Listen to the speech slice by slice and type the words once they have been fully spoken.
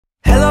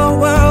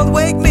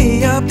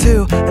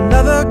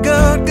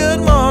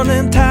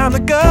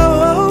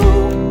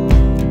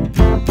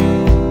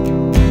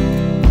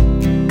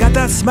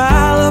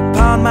smile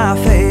upon my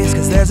face,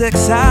 'cause there's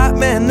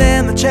excitement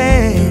in the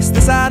chase,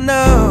 this I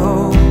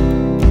know.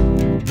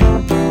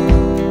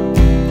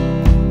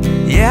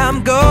 Yeah,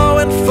 I'm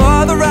going for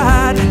the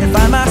ride and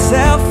find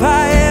myself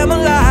I am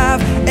alive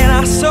and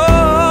I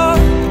soar.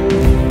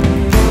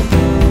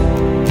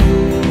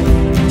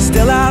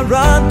 Still I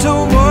run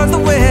towards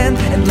the wind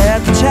and let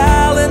the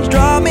challenge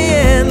draw me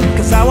in,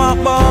 'cause I want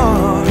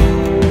more.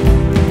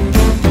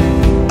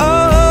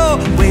 Oh,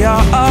 we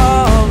are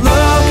all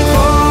looking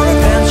for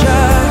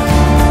adventure.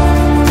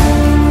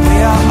 We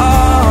are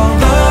all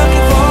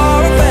looking for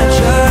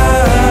adventure.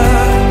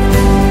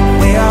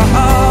 We are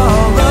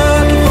all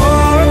looking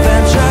for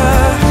adventure.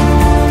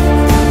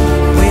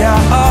 We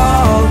are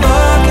all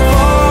looking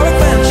for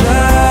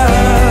adventure.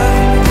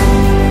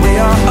 We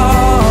are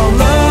all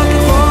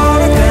looking for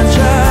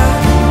adventure.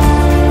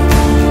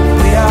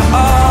 We are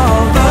all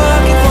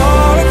looking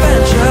for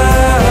adventure.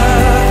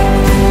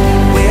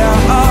 We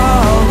are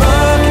all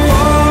looking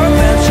for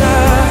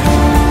adventure.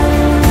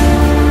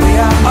 We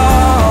are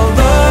all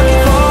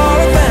looking for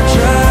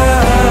adventure.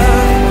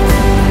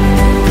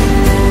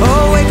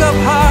 Oh, wake up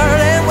heart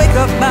and wake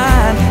up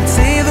mind.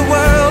 See the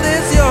world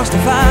is yours to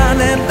find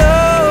and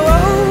know.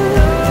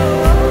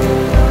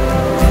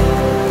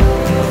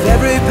 With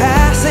every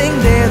passing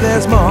day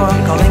there's more,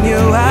 calling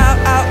you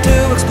out to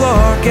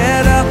explore.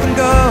 Get up and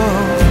go.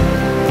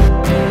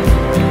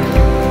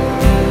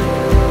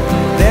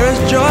 There is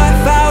joy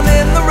found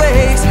in the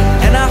race,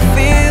 and I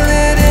feel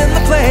it in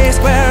the place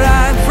where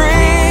I'm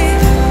free.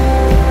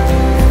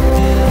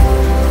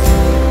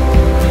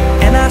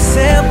 And I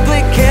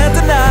simply can't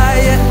deny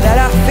it, that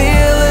I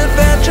feel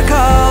adventure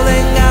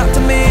calling out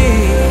to me.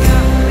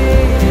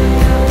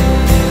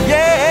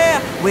 Yeah,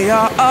 we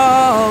are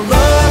all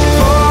looking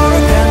for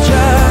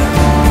adventure.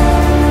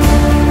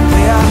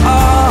 We are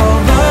all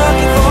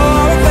looking for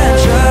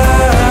adventure.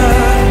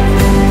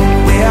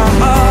 We are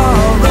all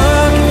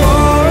looking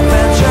for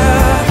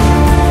adventure.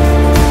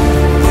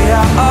 We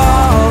are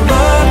all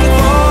looking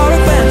for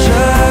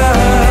adventure.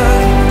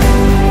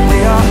 We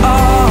are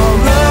all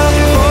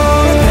looking for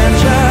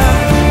adventure.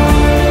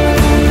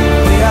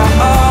 We are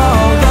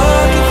all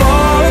looking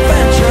for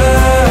adventure.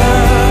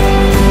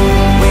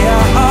 We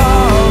are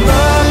all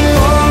looking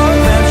for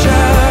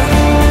adventure.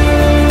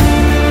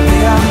 We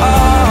are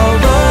all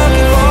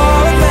looking for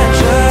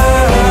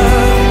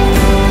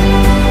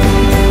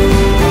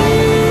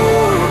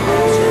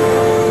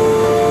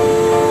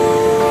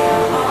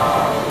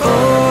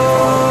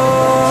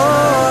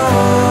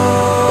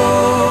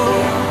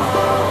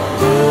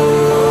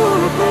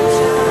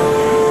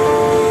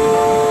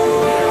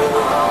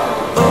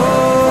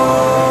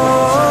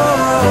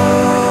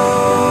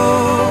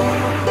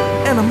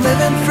and I'm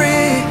living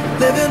free,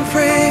 living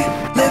free,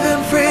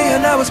 living free,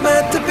 and I was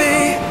meant to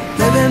be.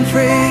 Living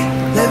free,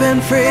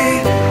 living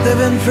free,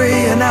 living free,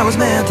 and I was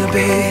meant to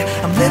be.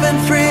 I'm living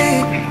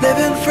free,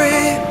 living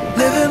free,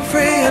 living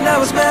free, and I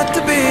was meant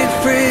to be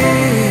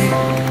free,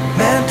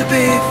 meant to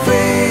be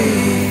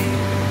free.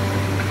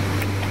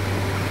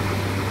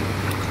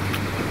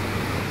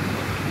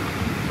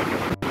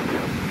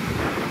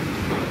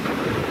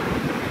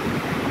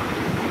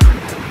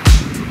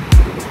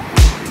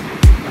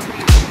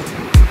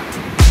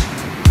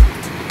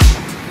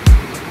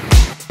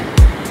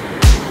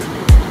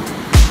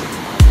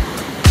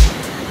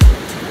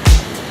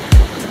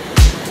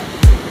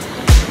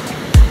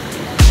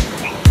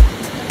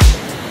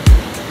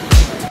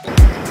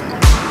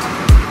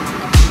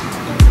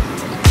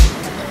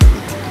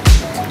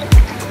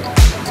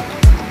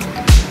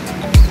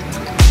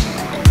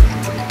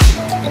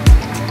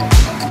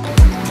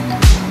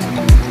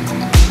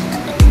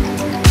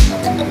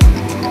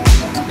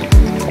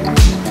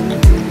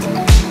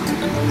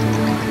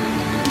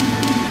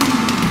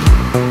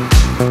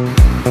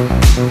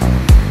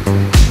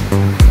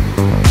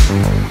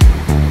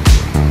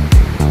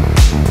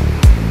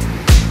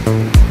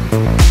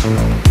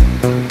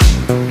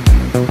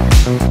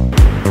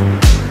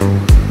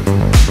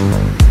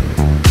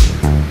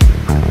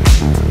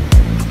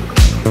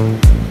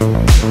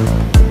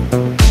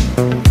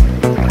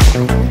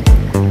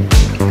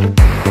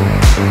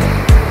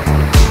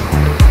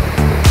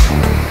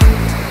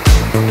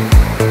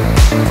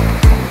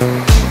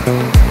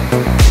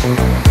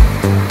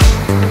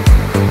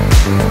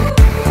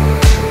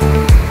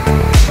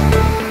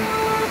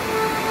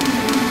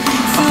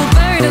 Feel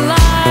buried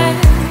alive.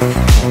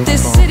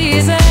 This city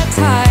is at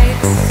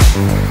tight,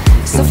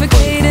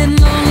 suffocating,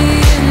 lonely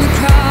in the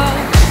crowd.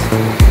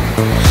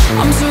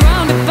 I'm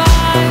surrounded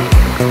by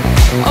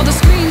all the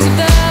screens of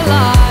their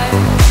lives,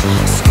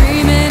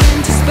 screaming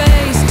into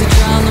space to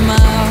drown them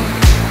out.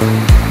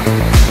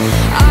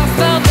 I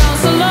fell down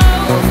so low,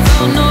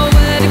 felt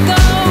nowhere to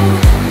go,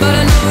 but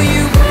I know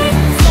you wait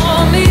for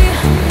me,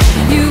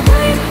 you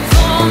wait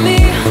for me.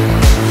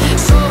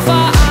 So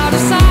far out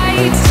of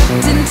sight,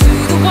 sucked into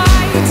the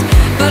white,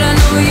 but I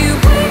know you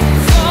wait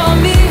for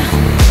me.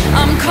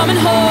 I'm coming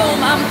home,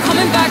 I'm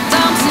coming back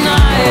down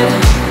tonight,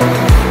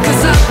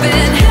 'cause I've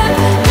been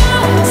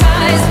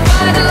hypnotized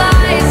by the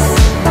lights.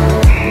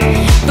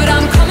 But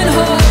I'm coming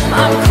home,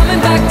 I'm coming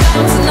back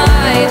down tonight.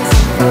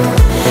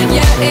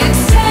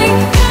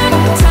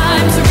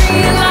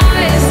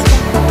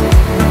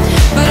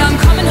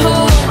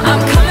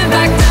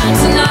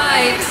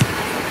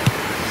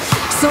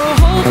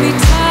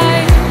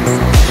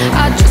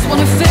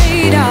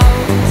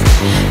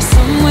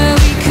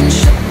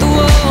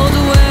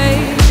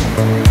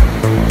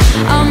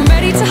 I'm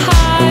ready to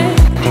hide,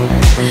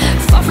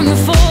 far from the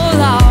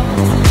fallout.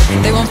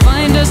 They won't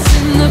find us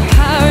in the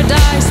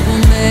paradise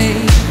we'll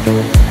make.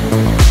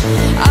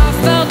 I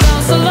fell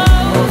down so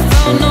low,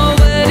 felt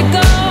nowhere to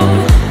go,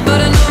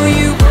 but I know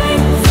you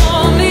wait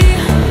for me,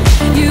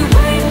 you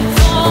wait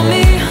for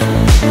me.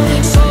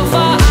 So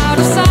far out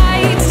of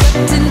sight,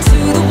 slipped into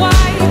the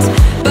white,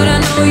 but I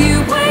know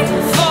you wait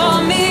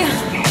for me.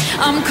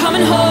 I'm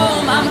coming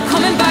home, I'm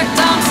coming back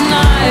down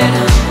tonight,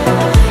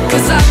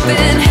 'cause I've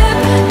been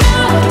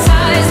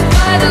hypnotized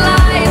by the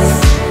lights.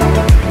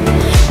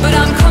 But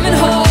I'm coming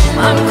home,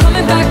 I'm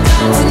coming back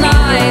down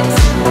tonight.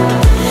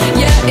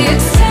 Yeah,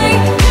 it's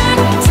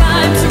taken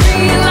time to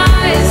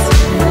realize,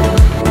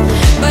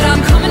 but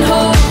I'm coming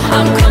home,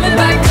 I'm coming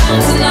back down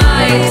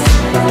tonight.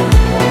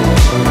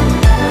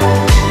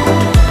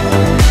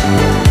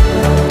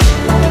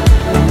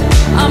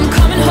 I'm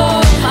coming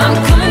home, I'm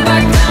coming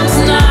back down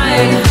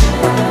tonight.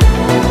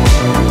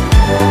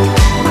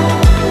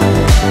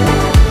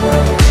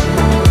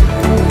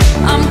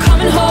 I'm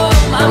coming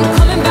home, I'm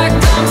coming back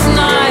down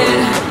tonight.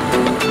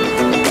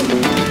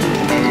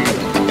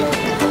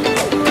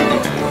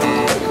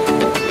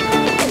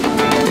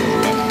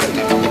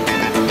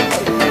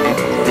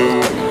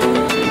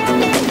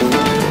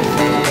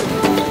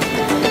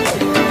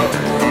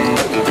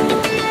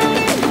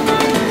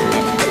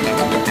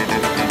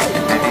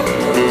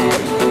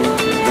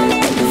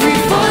 Free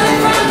falling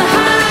from the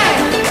high,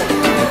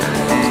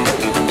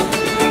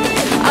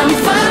 I'm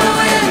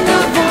following the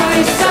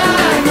voice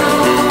I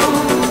know.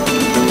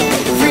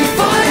 Free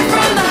falling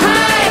from the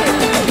high,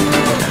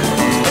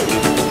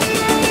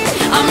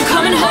 I'm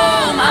coming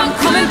home, I'm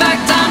coming back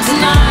down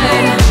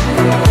tonight,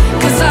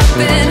 'cause I've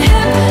been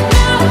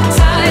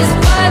hypnotized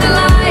by the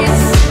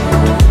lights.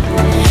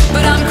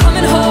 But I'm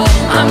coming home,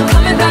 I'm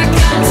coming back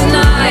down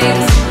tonight.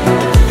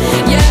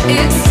 Yeah,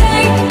 it's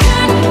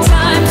taken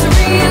time to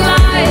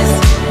realize,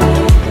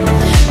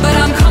 but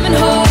I'm coming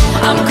home,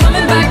 I'm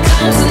coming back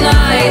down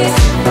tonight.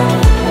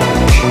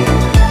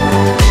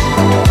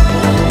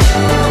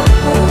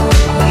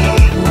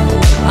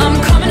 I'm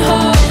coming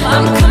home,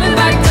 I'm coming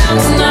back down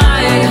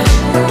tonight.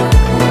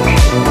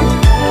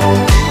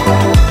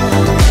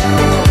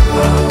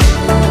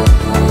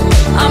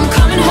 I'm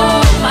coming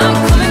home, I'm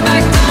coming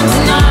back down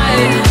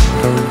tonight.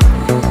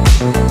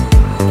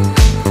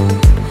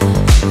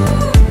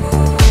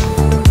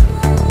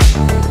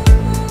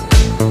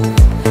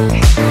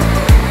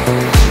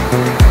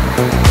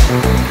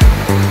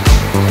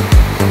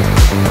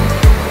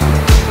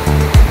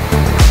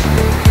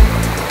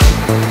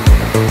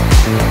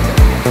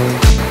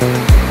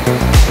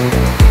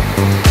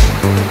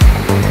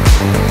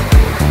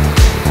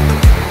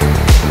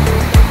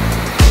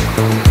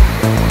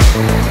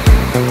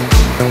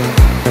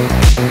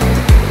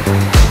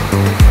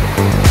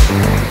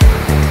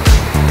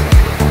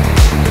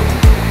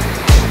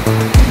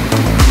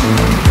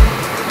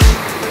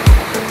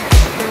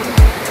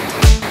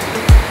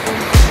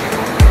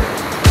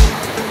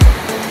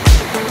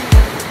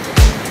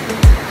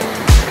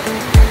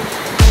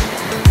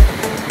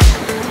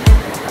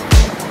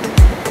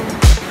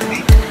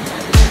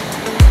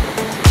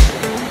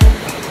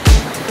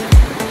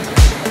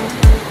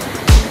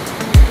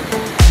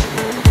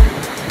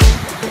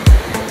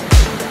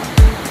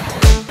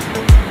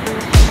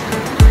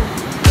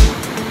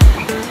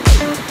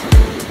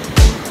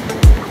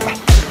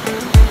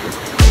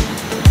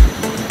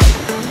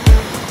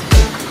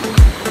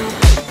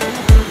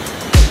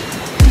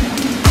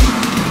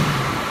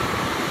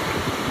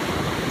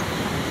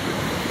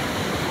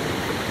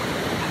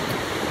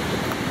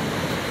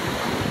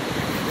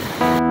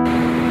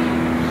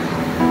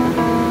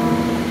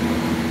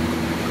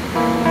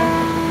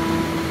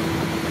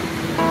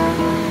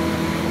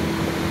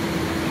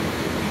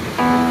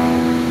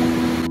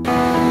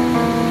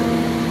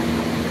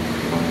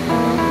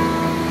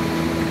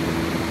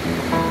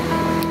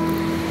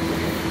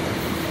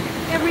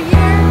 Every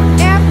year,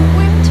 every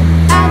winter,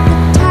 at the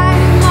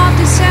time of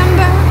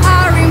December,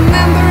 I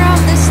remember of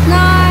this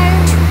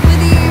night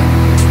with you.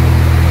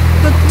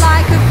 But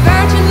like a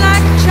virgin,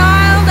 like a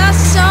child, I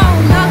saw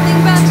nothing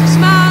but your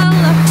smile.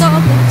 I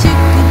thought that you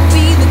could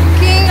be the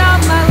king of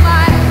my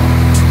life.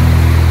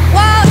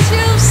 What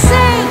you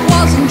said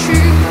wasn't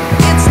true.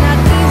 It's not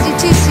easy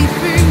to see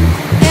through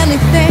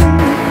anything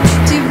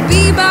to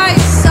be by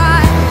your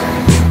side.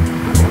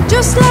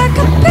 Just like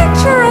a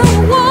picture of